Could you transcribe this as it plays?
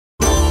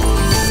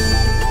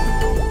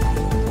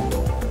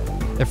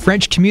The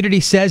French community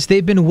says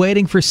they've been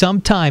waiting for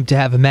some time to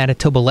have a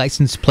Manitoba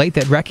license plate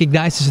that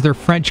recognizes their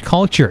French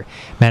culture.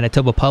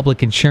 Manitoba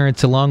Public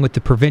Insurance, along with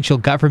the provincial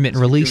government,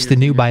 released the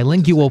new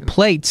bilingual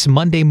plates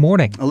Monday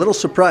morning. A little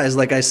surprised,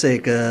 like I say,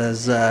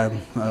 because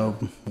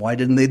why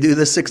didn't they do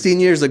this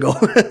 16 years ago,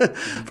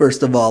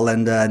 first of all?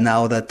 And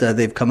now that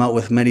they've come out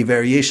with many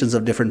variations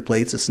of different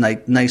plates, it's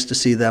nice to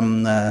see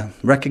them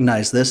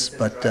recognize this,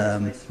 but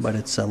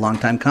it's a long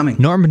time coming.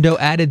 Normando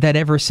added that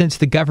ever since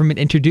the government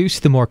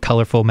introduced the more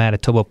colorful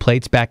Manitoba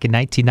plates back in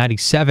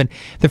 1997,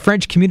 the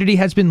French community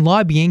has been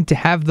lobbying to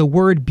have the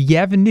word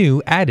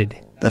Bienvenue added.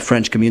 The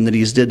French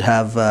communities did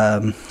have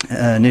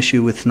an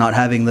issue with not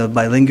having the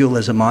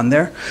bilingualism on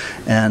there,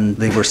 and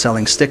they were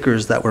selling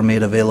stickers that were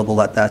made available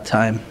at that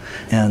time,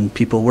 and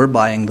people were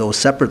buying those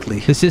separately.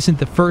 This isn't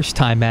the first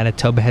time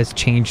Manitoba has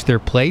changed their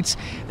plates.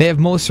 They have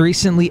most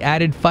recently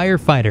added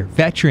firefighter,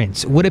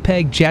 veterans,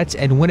 Winnipeg Jets,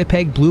 and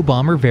Winnipeg Blue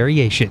Bomber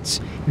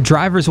variations.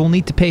 Drivers will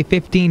need to pay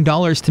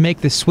 $15 to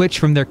make the switch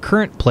from their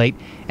current plate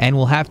and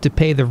will have to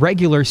pay the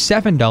regular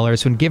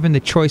 $7 when given the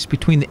choice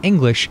between the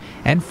English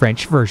and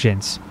French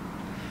versions.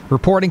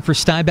 Reporting for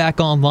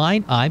Steinbach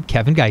Online, I'm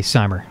Kevin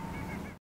Geisheimer.